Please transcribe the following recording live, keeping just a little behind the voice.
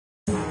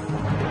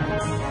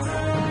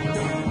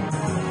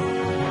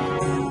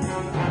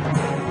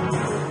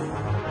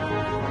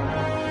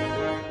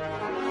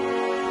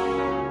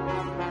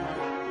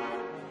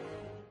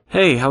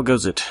Hey, how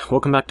goes it?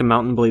 Welcome back to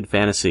Mount and Blade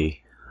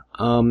Fantasy.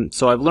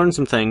 So I've learned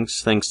some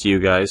things, thanks to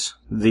you guys.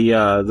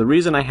 The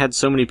reason I had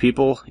so many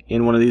people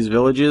in one of these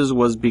villages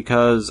was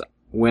because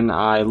when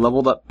I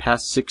leveled up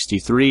past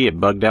 63, it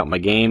bugged out my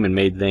game and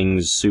made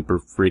things super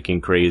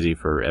freaking crazy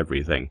for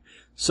everything.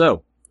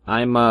 So,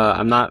 I'm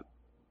not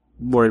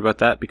worried about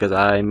that because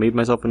I made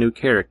myself a new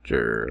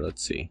character.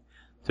 Let's see.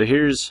 So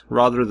here's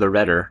Rather the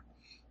Redder.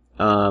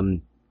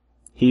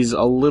 He's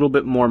a little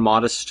bit more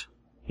modest.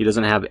 He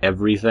doesn't have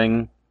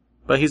everything,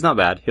 but he's not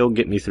bad. He'll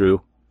get me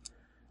through.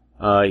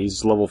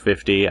 He's level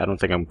 50. I don't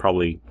think I'm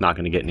probably not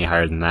going to get any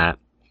higher than that.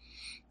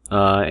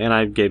 And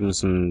I gave him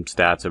some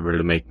stats over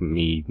to make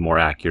me more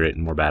accurate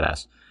and more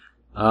badass.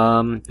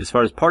 As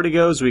far as party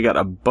goes, we got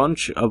a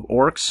bunch of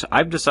orcs.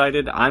 I've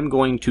decided I'm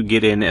going to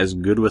get in as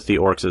good with the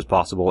orcs as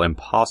possible and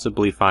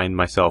possibly find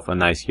myself a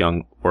nice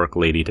young orc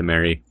lady to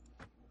marry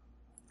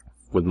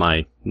with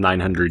my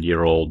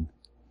 900-year-old.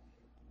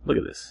 Look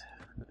at this.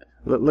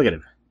 Look at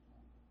him.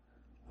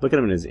 Look at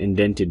him in his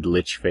indented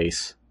lich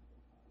face.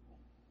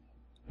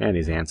 And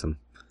he's handsome.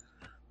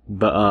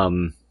 But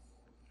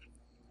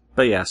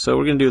yeah, so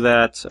we're gonna do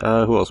that.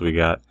 Who else we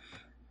got?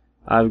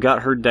 I've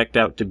got her decked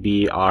out to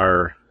be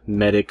our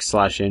medic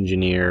slash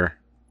engineer.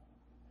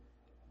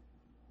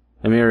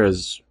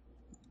 Amira's,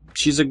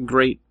 she's a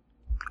great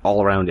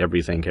all-around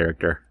everything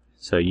character.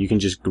 So you can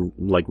just,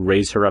 like,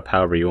 raise her up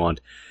however you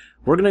want.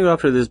 We're gonna go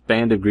after this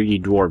band of greedy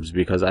dwarves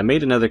because I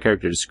made another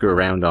character to screw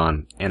around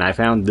on, and I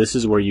found this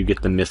is where you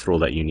get the mithril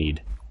that you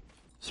need.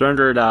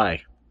 Surrender or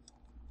die.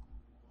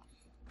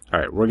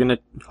 Alright, we're gonna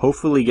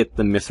hopefully get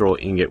the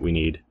mithril ingot we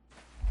need.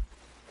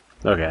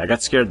 Okay, I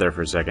got scared there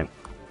for a second.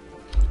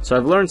 So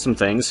I've learned some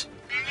things.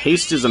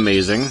 Haste is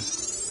amazing.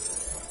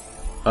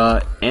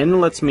 N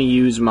lets me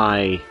use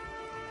my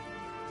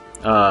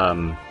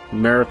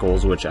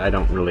miracles, which I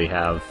don't really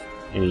have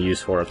any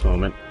use for at the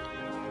moment.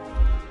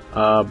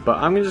 But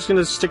I'm just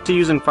gonna stick to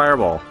using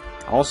Fireball.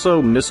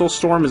 Also, Missile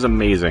Storm is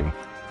amazing.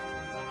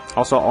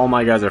 Also, all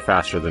my guys are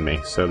faster than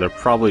me, so they're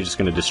probably just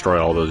gonna destroy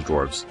all those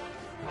dwarves.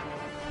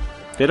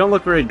 They don't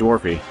look very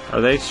dwarfy. Are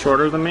they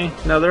shorter than me?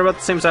 No, they're about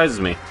the same size as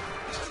me.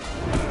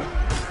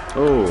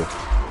 Oh.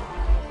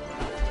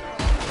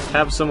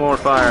 Have some more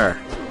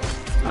fire.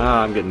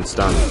 Ah, I'm getting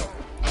stunned.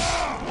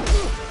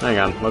 Hang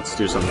on, let's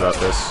do something about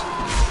this.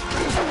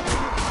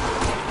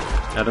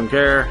 I don't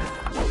care.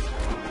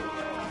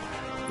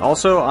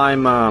 Also,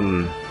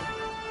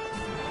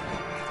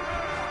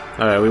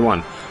 okay, we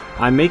won.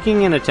 I'm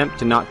making an attempt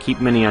to not keep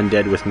many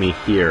undead with me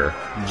here,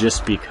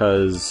 just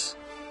because...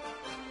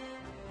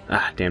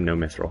 Ah, damn, no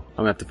mithril. I'm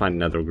gonna have to find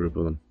another group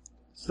of them.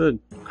 It's a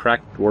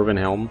cracked dwarven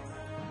helm.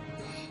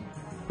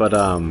 But,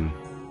 I'm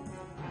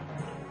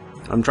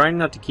trying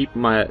not to keep too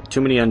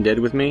many undead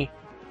with me,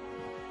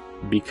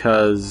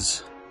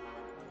 because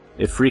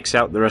it freaks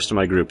out the rest of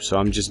my group, so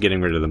I'm just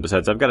getting rid of them.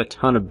 Besides, I've got a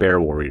ton of bear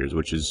warriors,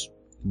 which is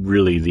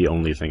really the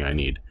only thing I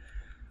need.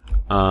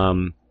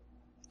 So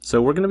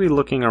we're gonna be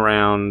looking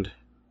around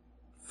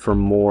for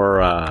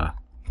more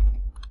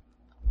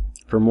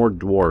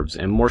dwarves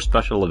and more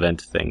special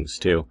event things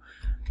too.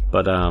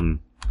 But the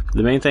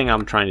main thing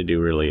I'm trying to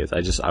do really is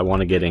I want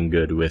to get in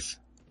good with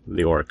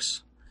the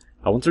orcs.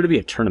 I want there to be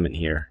a tournament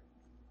here.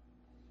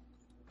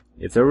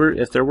 If there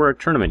were a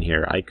tournament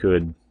here, I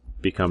could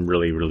become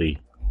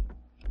really,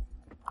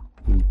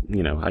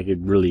 you know, I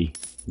could really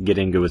get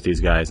in good with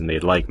these guys and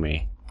they'd like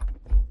me.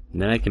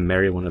 And then I can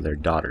marry one of their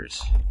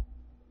daughters.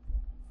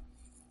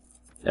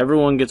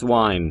 Everyone gets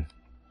wine.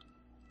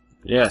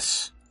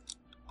 Yes.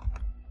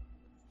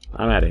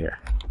 I'm out of here.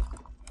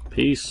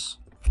 Peace.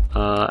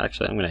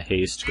 Actually, I'm gonna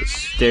haste, because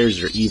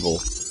stairs are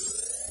evil.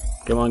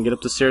 Come on, get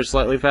up the stairs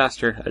slightly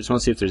faster. I just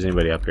want to see if there's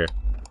anybody up here.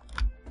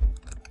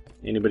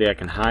 Anybody I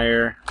can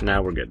hire?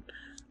 Now we're good.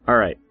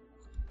 Alright.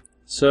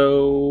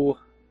 So,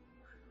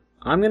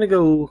 I'm gonna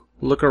go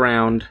look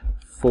around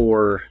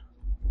for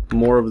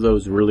more of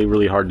those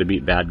really hard to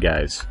beat bad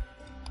guys.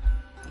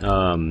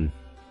 You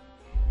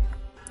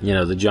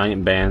know, the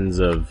giant bands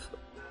of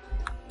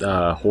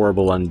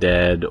horrible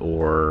undead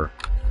or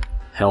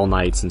Hell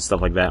Knights and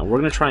stuff like that. And we're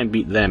going to try and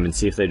beat them and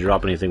see if they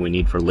drop anything we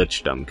need for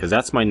Lichdom, because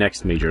that's my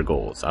next major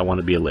goal. I want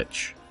to be a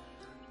Lich.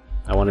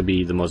 I want to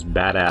be the most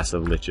badass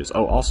of Liches.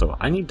 Oh, also,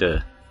 I need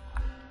to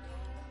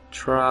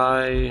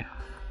try...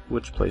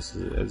 Which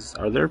places?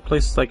 Are there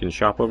places I can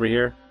shop over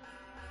here?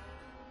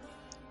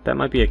 That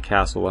might be a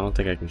castle. I don't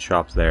think I can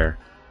shop there.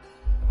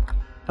 I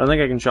don't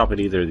think I can shop at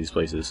either of these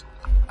places.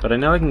 But I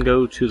know I can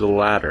go to the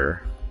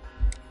ladder.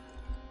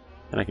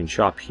 And I can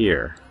shop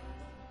here.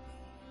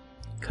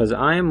 Because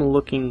I am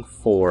looking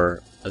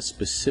for a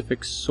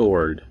specific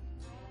sword.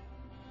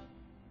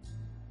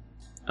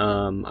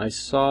 I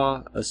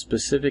saw a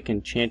specific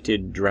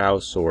enchanted drow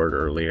sword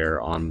earlier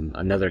on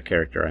another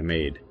character I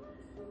made.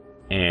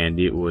 And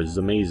it was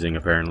amazing,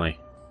 apparently.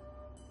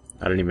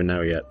 I don't even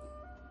know yet.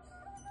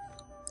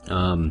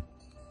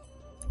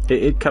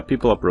 It cut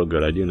people up real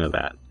good, I do know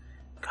that.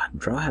 God,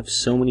 drow have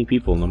so many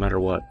people, no matter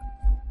what.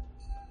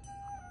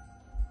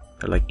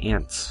 They're like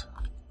ants.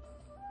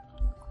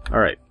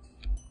 Alright.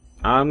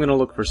 I'm gonna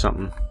look for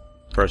something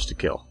for us to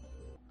kill.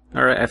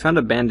 Alright, I found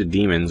a band of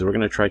demons. We're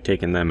gonna try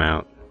taking them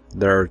out.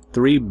 There are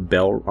 3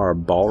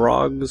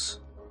 Balrogs,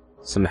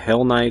 some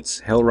Hell Knights,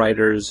 Hell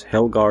Riders,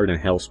 Hell Guard,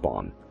 and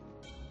Hellspawn.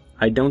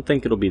 I don't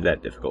think it'll be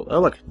that difficult.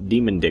 Oh look,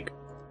 Demon Dick.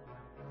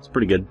 It's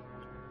pretty good.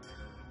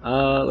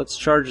 Let's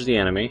charge the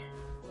enemy.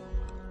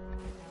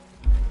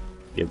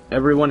 Give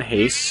everyone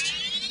haste.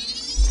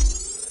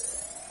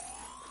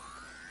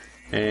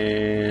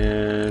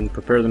 And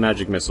prepare the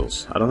magic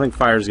missiles. I don't think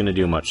fire's gonna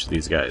do much to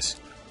these guys.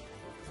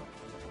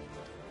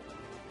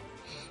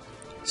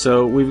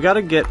 So we've got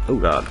to get... oh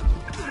god.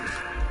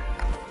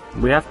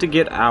 We have to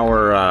get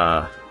our...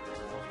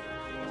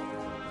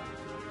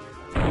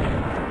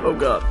 oh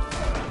god.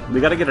 We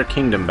got to get our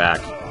kingdom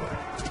back.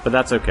 But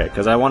that's okay,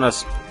 because I want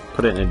to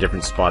put it in a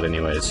different spot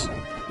anyways.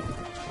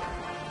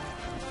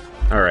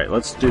 Alright,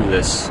 let's do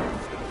this.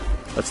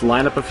 Let's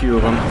line up a few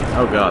of them.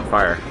 Oh god,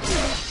 fire.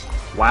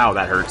 Wow,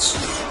 that hurts.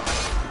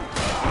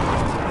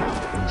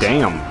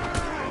 Damn.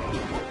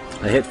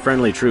 I hit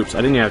friendly troops. I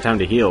didn't even have time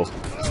to heal.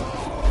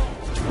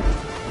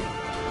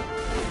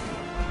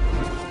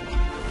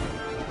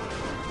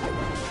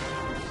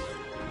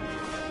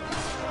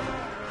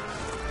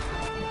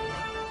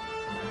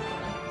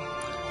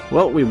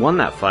 Well, we won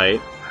that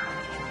fight.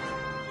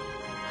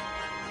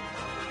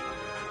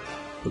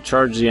 We'll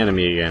charge the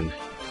enemy again.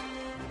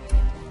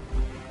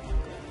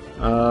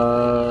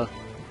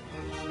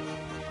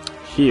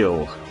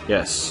 Heal.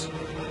 Yes.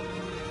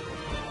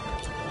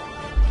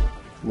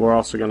 We're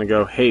also gonna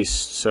go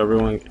haste, so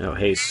everyone... no,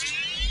 haste.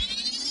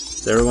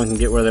 So everyone can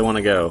get where they want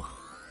to go.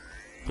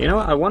 You know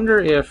what? I wonder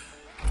if...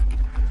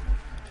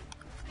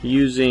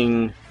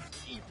 using...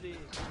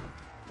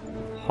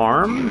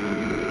 harm?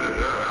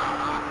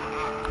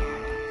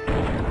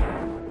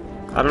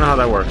 I don't know how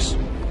that works.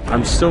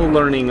 I'm still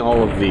learning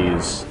all of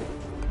these.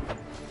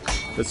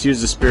 Let's use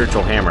the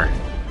spiritual hammer.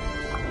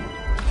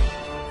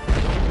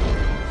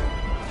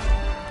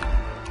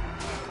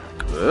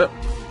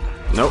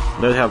 Nope,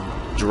 they have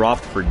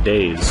dropped for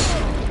days.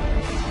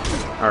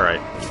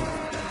 Alright.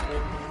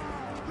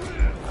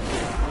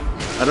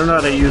 I don't know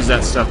how to use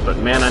that stuff, but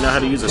man, I know how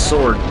to use a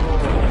sword.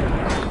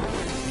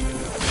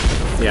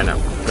 Yeah, no.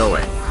 Go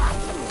away.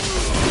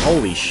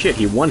 Holy shit,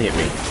 he one-hit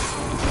me.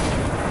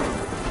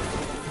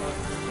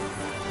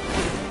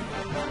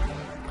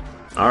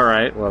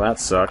 Alright, well that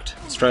sucked.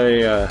 Let's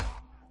try,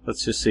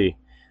 let's just see.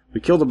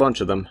 We killed a bunch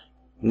of them.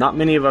 Not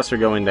many of us are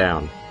going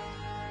down.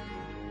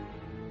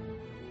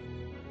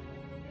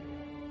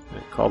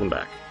 Call them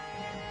back.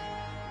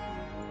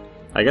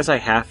 I guess I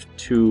have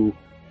to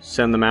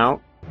send them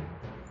out.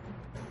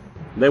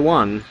 They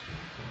won.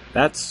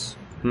 That's...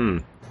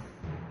 Alright,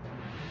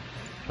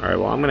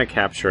 well I'm gonna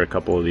capture a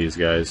couple of these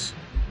guys.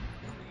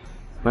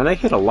 Man, they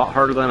hit a lot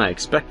harder than I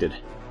expected.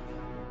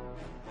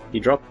 He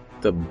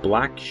dropped the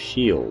black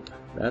shield.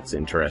 That's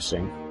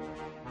interesting.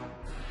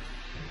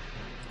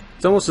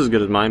 It's almost as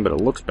good as mine, but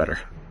it looks better.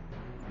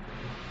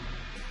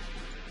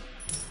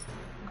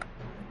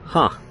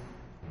 Huh.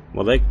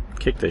 Well, they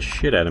kicked the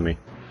shit out of me.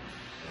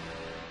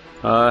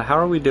 How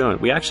are we doing?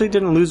 We actually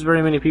didn't lose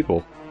very many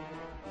people.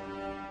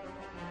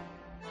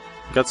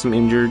 Got some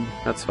injured.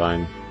 That's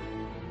fine.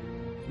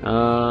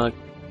 How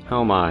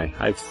am I?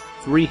 I have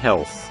 3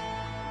 health.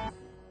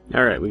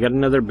 Alright, we got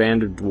another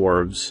band of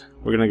dwarves.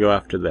 We're gonna go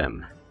after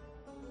them.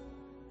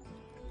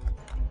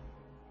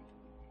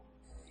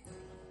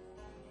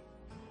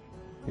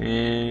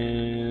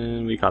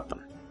 And we caught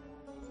them.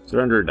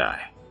 Surrender or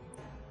die.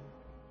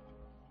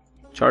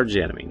 Charge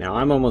the enemy. Now,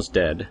 I'm almost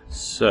dead,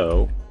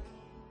 so...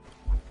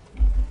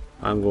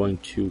 I'm going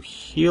to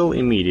heal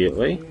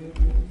immediately.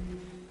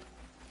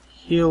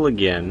 Heal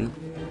again.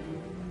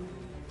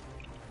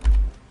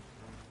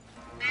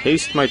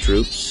 Haste my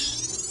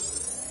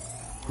troops.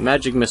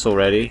 Magic missile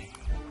ready.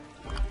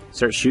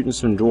 Start shooting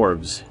some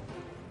dwarves.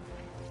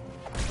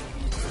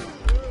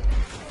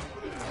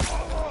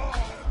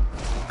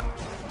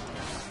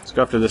 Let's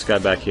go after this guy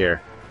back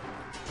here.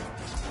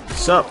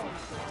 Sup?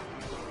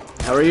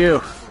 How are you?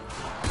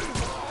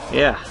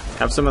 Yeah,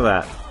 have some of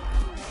that.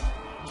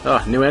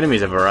 Oh, new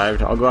enemies have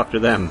arrived. I'll go after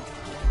them.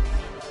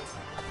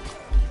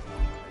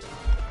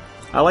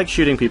 I like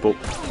shooting people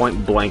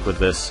point blank with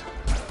this.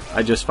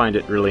 I just find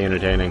it really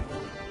entertaining.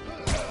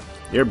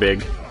 You're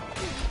big.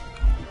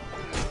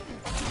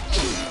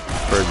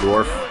 For a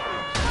dwarf.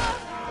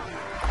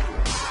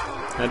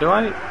 Now do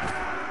I...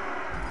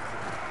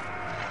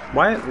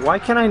 Why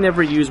can I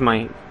never use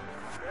my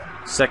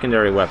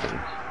secondary weapon?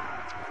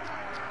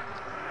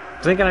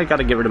 I think I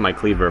gotta get rid of my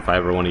cleaver if I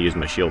ever want to use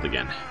my shield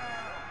again.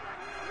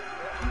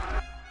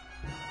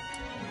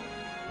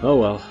 Oh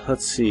well,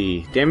 let's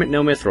see. Damn it,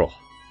 no mithril.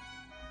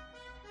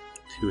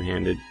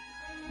 Two-handed.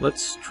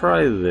 Let's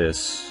try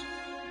this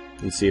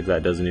and see if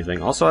that does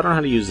anything. Also, I don't know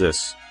how to use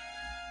this.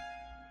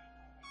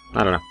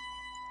 I don't know.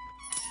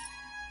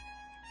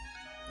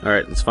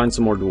 Alright, let's find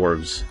some more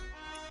dwarves.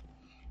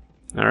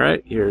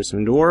 Alright, here's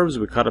some dwarves.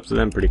 We caught up to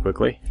them pretty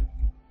quickly.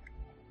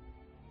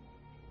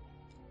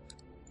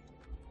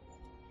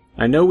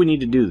 I know we need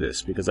to do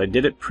this because I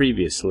did it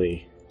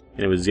previously,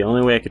 and it was the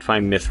only way I could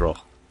find mithril.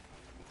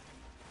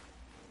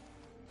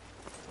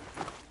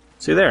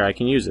 See there, I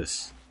can use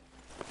this.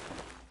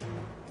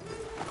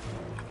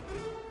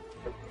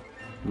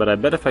 But I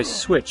bet if I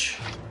switch...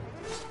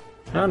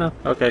 Oh no,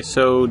 okay,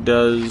 so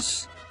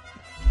does...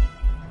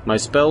 my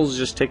spells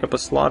just take up a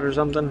slot or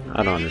something?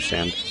 I don't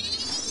understand.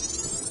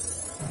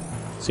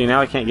 See,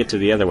 now I can't get to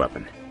the other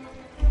weapon.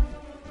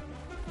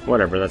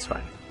 Whatever, that's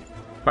fine.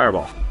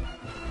 Fireball.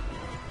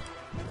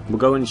 We'll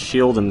go in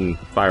shield and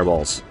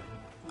fireballs.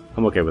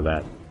 I'm okay with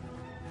that.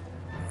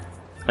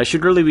 I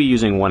should really be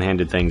using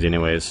one-handed things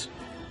anyways.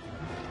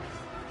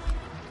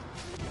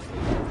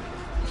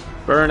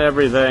 Burn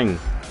everything!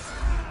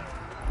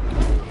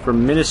 For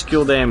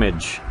minuscule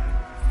damage.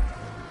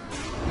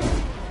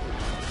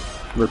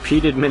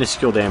 Repeated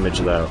minuscule damage,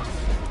 though.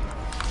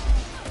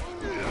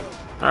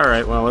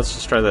 Alright, well, let's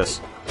just try this.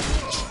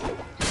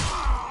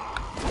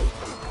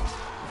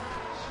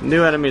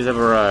 New enemies have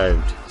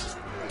arrived.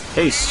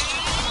 Haste!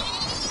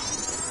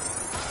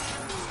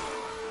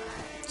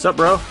 What's up,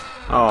 bro?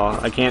 Oh,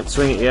 I can't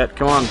swing it yet.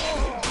 Come on.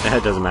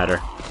 It doesn't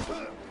matter.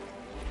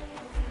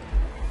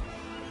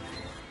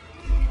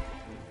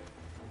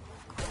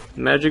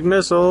 Magic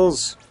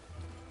missiles!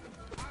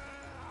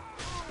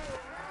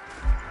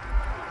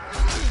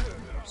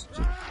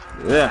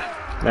 Yeah,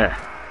 there.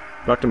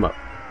 Fucked him up.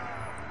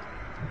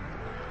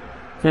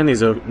 Man,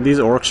 these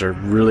orcs are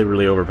really,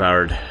 really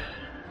overpowered.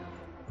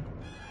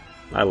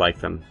 I like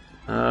them.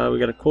 We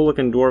got a cool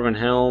looking dwarven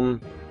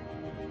helm.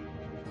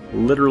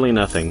 Literally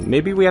nothing.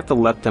 Maybe we have to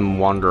let them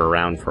wander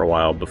around for a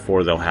while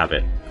before they'll have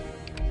it.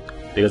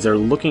 Because they're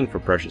looking for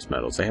precious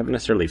metals. They haven't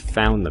necessarily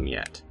found them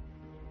yet.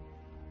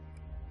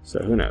 So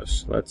who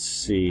knows? Let's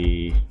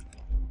see.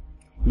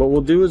 What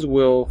we'll do is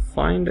we'll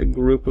find a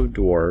group of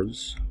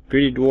dwarves.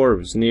 Greedy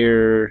dwarves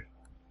near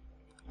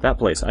that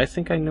place. I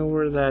think I know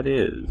where that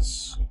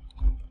is.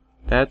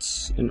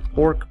 That's an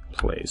orc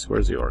place.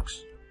 Where's the orcs?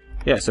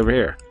 Yeah, it's over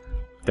here.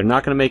 They're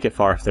not going to make it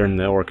far if they're in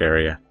the orc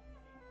area.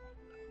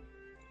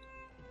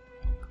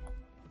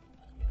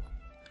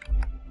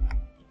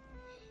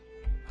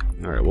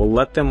 Alright, we'll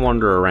let them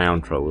wander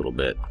around for a little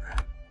bit.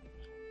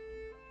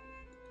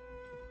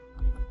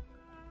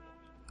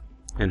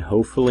 And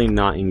hopefully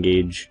not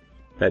engage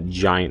that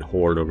giant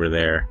horde over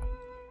there.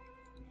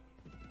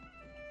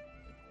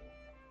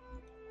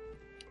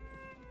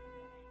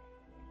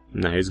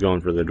 No, he's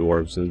going for the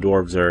dwarves, and the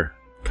dwarves are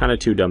kind of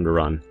too dumb to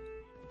run.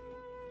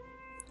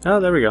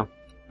 Oh, there we go.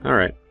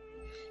 Alright.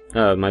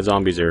 My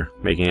zombies are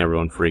making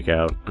everyone freak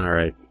out.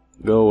 Alright.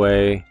 Go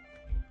away.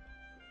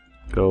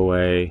 Go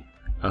away.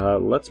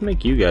 Let's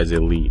make you guys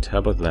elite. How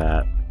about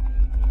that?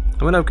 I'm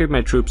going to upgrade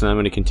my troops, and I'm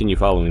going to continue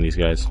following these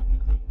guys.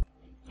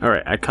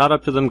 Alright, I caught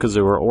up to them because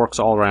there were orcs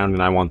all around,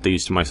 and I want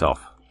these to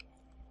myself.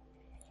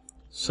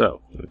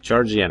 So,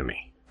 charge the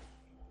enemy.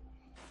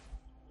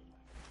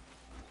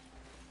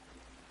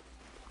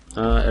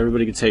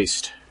 Everybody gets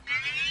haste.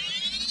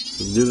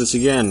 We'll do this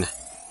again.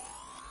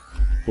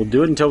 We'll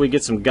do it until we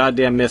get some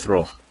goddamn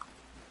mithril.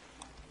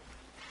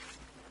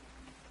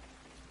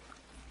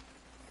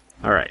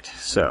 Alright,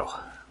 so,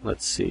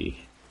 let's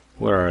see.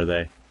 Where are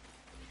they?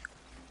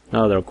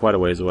 Oh, they're quite a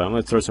ways away. I'm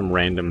going to throw some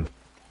random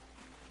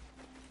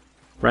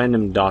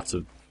dots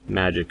of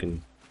magic,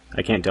 and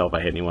I can't tell if I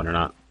hit anyone or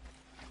not.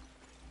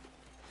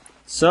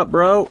 Sup,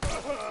 bro?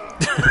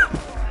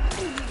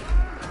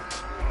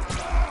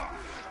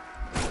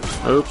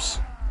 Oops.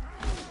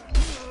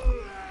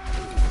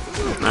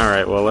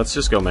 Alright, well, let's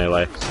just go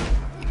melee.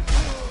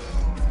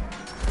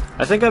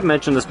 I think I've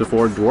mentioned this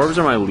before, dwarves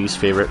are my least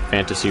favorite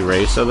fantasy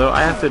race, although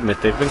I have to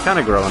admit they've been kind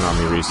of growing on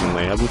me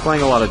recently. I've been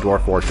playing a lot of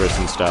Dwarf Fortress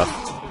and stuff.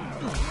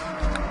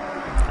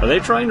 Are they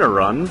trying to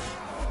run?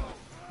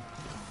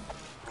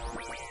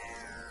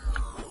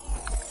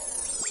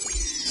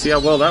 See how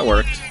well that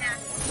worked.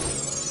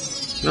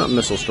 No,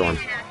 Missile Storm.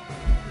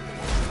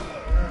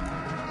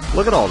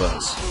 Look at all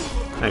those.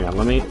 Hang on,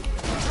 let me...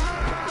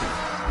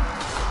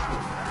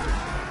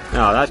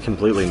 Oh, that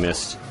completely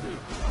missed.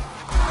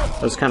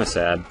 That was kind of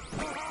sad.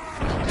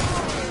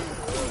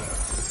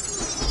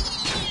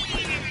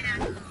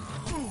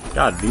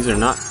 God, these are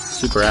not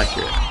super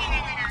accurate.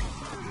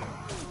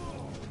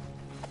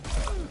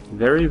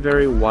 Very,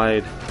 very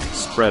wide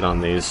spread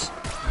on these.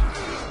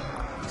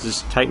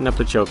 Just tighten up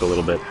the choke a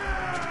little bit.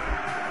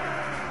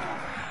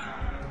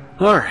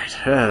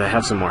 Alright, I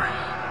have some more.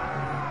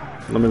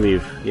 Let me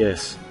leave.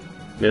 Yes.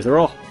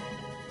 Mithril.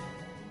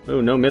 Oh,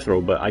 no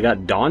mithril, but I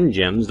got Dawn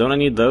Gems. Don't I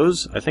need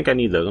those? I think I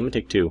need those. I'm gonna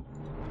take 2.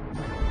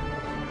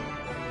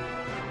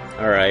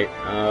 Alright,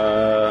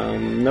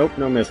 nope,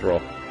 no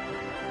mithril.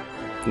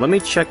 Let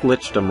me check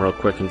Lichdom real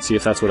quick and see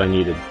if that's what I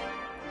needed.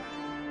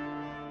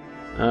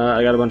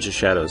 I got a bunch of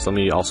shadows. Let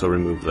me also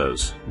remove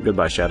those.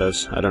 Goodbye,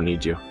 shadows. I don't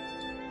need you.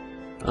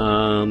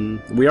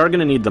 We are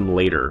gonna need them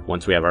later,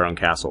 once we have our own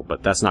castle,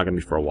 but that's not gonna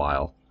be for a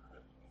while.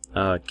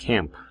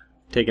 Camp.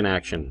 Take an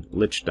action.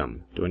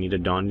 Lichdom. Do I need a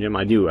Dawn Gem?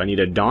 I do. I need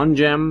a Dawn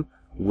Gem,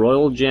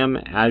 Royal Gem,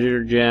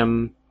 Azure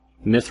Gem,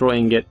 Mithril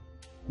Ingot,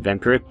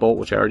 Vampiric Bolt,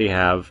 which I already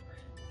have,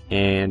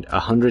 and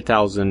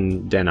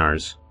 100,000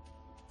 denars.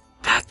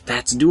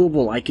 That's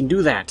doable. I can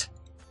do that.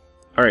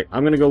 Alright,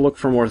 I'm gonna go look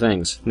for more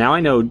things. Now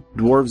I know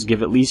dwarves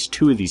give at least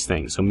 2 of these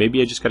things, so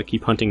maybe I just gotta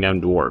keep hunting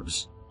down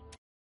dwarves.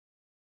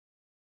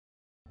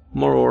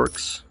 More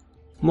orcs.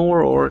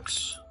 More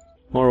orcs.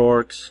 More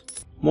orcs.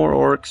 More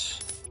orcs.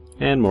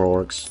 And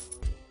more orcs.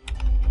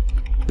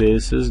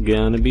 This is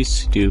gonna be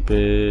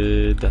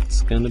stupid.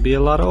 That's gonna be a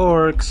lot of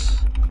orcs.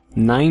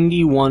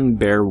 91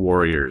 bear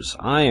warriors.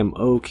 I am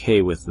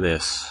okay with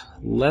this.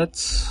 Let's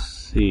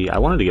see. I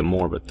wanted to get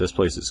more, but this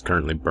place is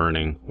currently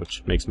burning,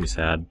 which makes me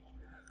sad.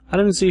 I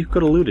didn't see who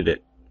could have looted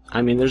it.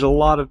 I mean, there's a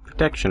lot of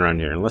protection around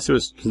here, unless it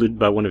was looted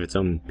by one of its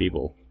own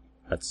people.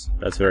 That's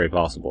very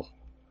possible.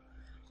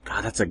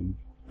 God,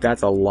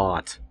 that's a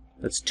lot.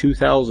 That's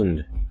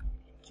 2,000.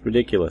 It's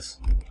ridiculous.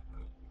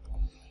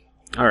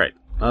 Alright,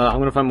 I'm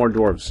gonna find more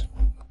dwarves.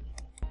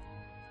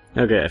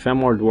 Okay, I found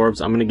more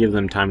dwarves. I'm gonna give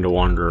them time to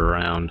wander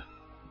around.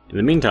 In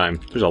the meantime,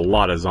 there's a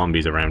lot of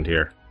zombies around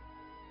here.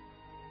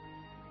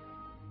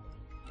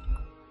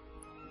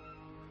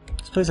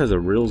 This place has a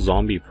real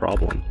zombie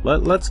problem.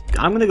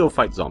 I'm gonna go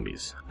fight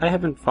zombies. I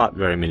haven't fought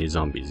very many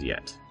zombies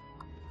yet.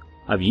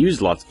 I've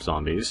used lots of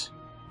zombies.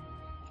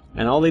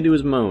 And all they do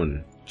is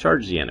moan.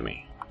 Charge the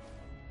enemy.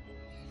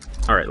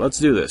 Alright, let's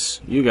do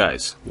this. You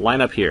guys,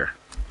 line up here.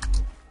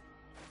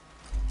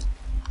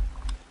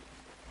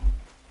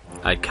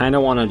 I kinda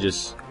wanna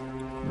just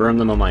burn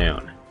them on my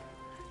own.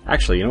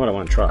 Actually, you know what I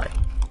wanna try?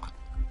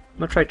 I'm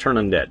gonna try Turn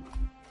Undead.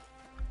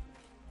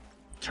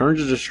 Turn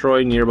to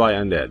destroy nearby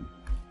undead.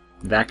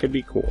 That could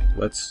be cool.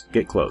 Let's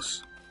get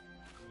close.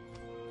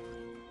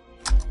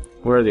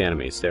 Where are the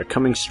enemies? They're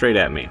coming straight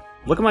at me.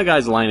 Look at my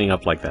guys lining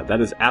up like that.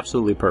 That is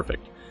absolutely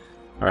perfect.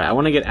 Alright, I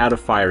want to get out of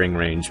firing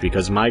range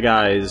because my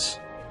guys,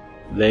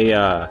 they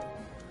got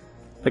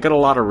a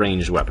lot of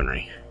ranged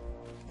weaponry.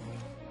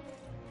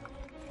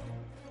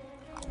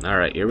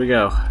 Alright, here we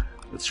go.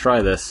 Let's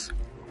try this.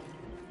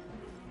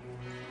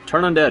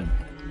 Turn Undead.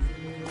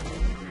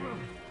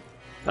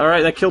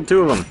 Alright, that killed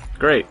 2 of them.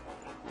 Great.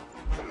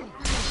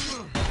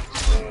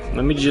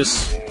 Let me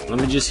just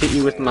hit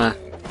you with my...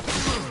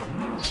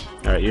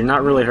 Alright, you're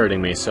not really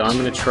hurting me, so I'm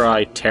gonna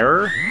try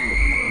Terror.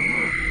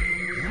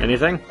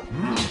 Anything?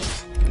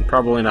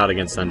 Probably not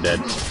against undead.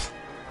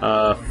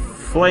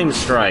 Flame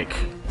Strike.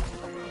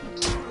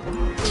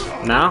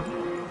 Now?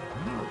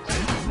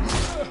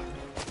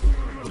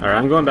 Alright,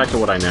 I'm going back to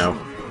what I know.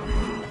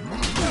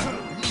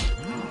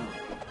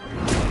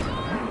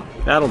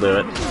 That'll do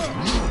it.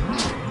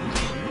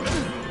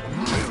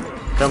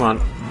 Come on.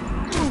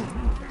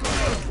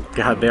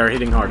 God, they are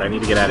hitting hard. I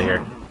need to get out of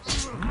here.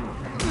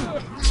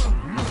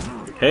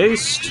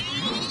 Haste!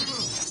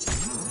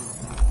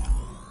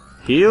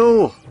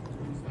 Heal!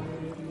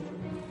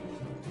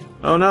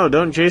 Oh no,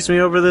 don't chase me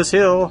over this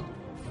hill!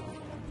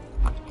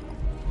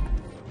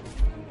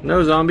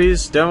 No,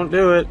 zombies, don't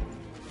do it!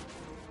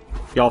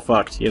 Y'all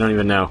fucked, you don't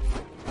even know.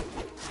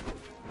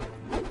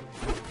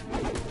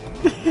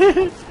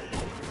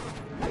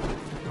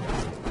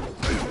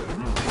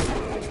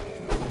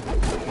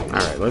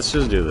 Alright, let's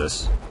just do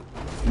this.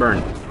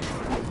 Burn.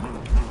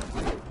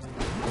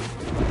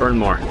 Burn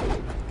more.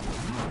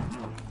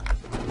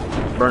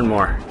 Burn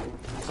more.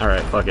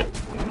 Alright, fuck it.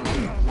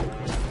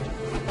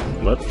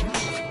 What?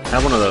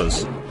 Have one of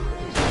those.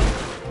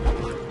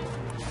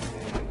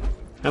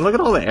 And look at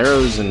all the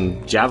arrows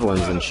and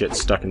javelins and shit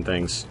stuck in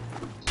things.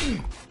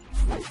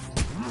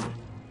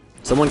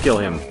 Someone kill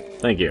him.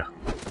 Thank you.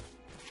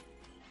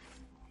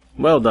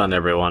 Well done,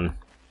 everyone.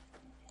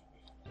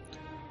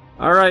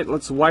 Alright,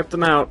 let's wipe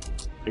them out.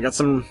 I got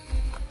some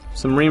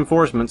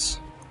reinforcements.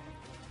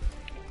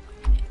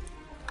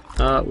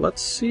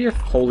 Let's see if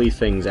holy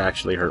things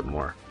actually hurt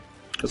more.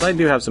 Because I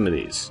do have some of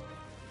these.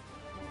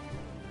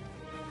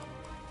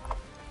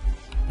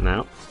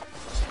 No.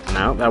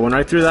 No, that went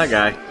right through that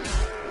guy.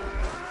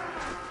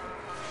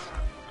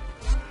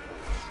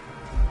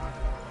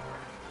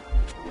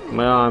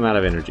 Well, I'm out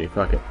of energy.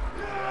 Fuck it.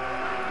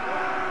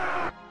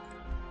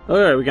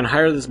 Alright, we can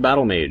hire this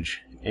battle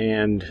mage.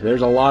 And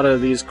there's a lot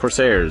of these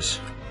corsairs.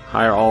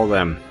 Hire all of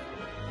them.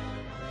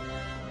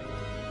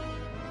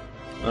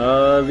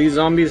 These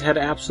zombies had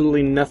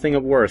absolutely nothing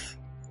of worth.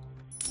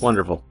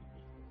 Wonderful.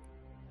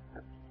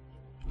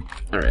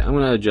 Alright, I'm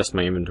gonna adjust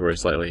my inventory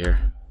slightly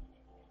here.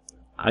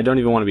 I don't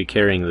even want to be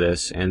carrying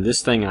this, and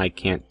this thing I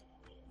can't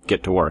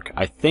get to work.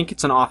 I think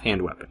it's an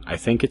offhand weapon. I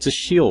think it's a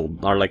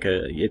shield, or like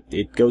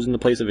it goes in the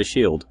place of a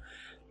shield,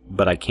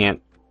 but I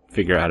can't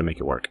figure out how to make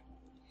it work.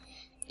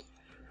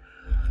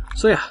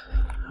 So yeah,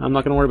 I'm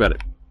not gonna worry about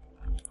it.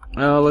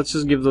 Let's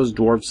just give those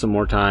dwarves some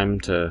more time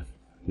to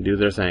do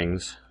their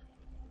things.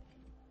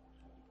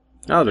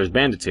 Oh, there's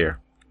bandits here.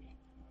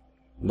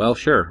 Well,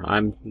 sure,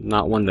 I'm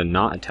not one to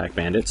not attack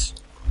bandits.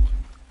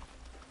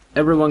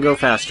 Everyone go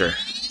faster.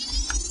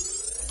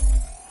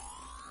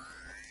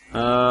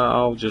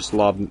 I'll just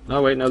lob...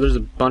 Oh wait, no, there's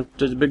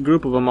a big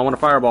group of them. I want a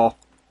fireball.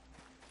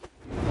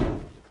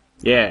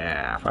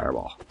 Yeah,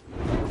 fireball.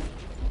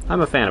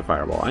 I'm a fan of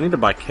fireball. I need to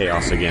buy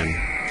chaos again.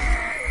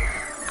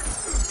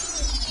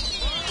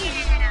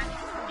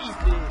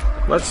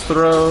 Let's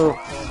throw...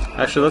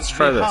 Actually, let's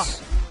try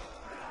this.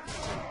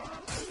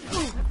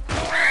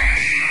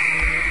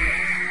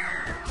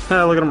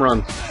 Look at him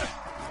run.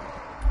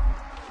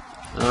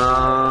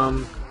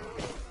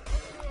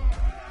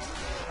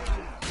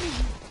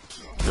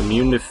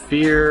 Immune to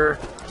fear.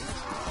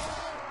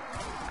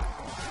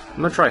 I'm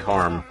gonna try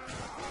harm.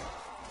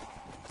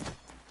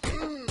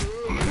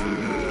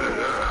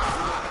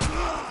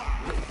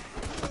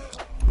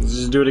 Let's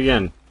just do it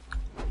again.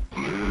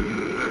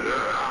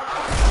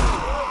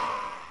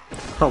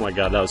 Oh my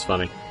god, that was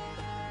funny.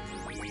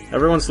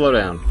 Everyone slow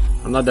down.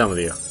 I'm not done with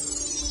you.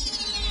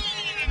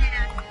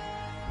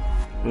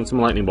 I want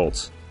some lightning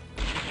bolts.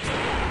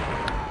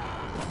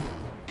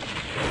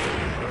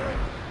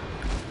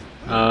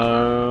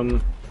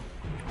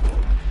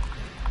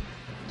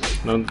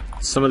 No,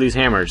 some of these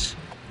hammers.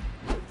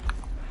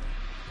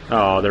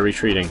 Oh, they're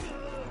retreating.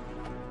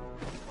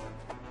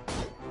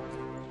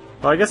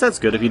 Well, I guess that's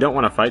good. If you don't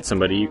want to fight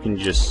somebody, you can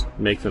just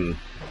make them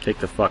take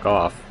the fuck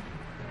off.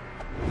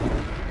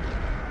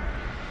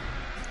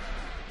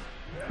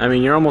 I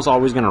mean, you're almost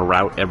always going to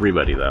rout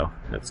everybody, though.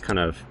 That's kind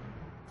of...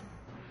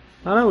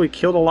 I don't know, we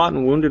killed a lot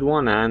and wounded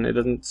one, and it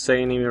doesn't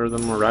say any of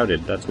them were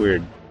routed. That's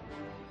weird.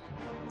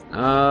 We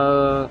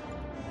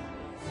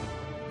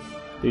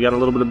got a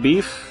little bit of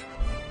beef.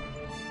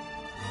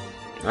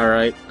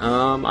 Alright,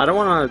 I don't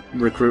want to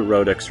recruit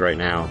Rodix right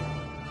now.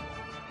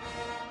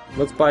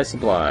 Let's buy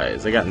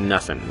supplies. I got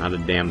nothing, not a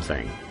damn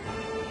thing.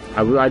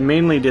 I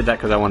mainly did that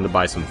because I wanted to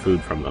buy some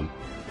food from them.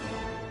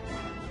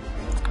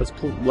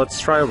 Let's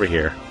try over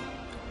here.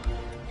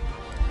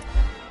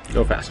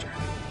 Go faster.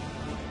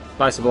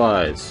 Buy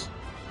supplies.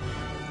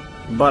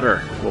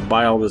 Butter. We'll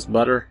buy all this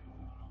butter.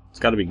 It's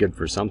got to be good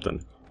for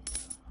something.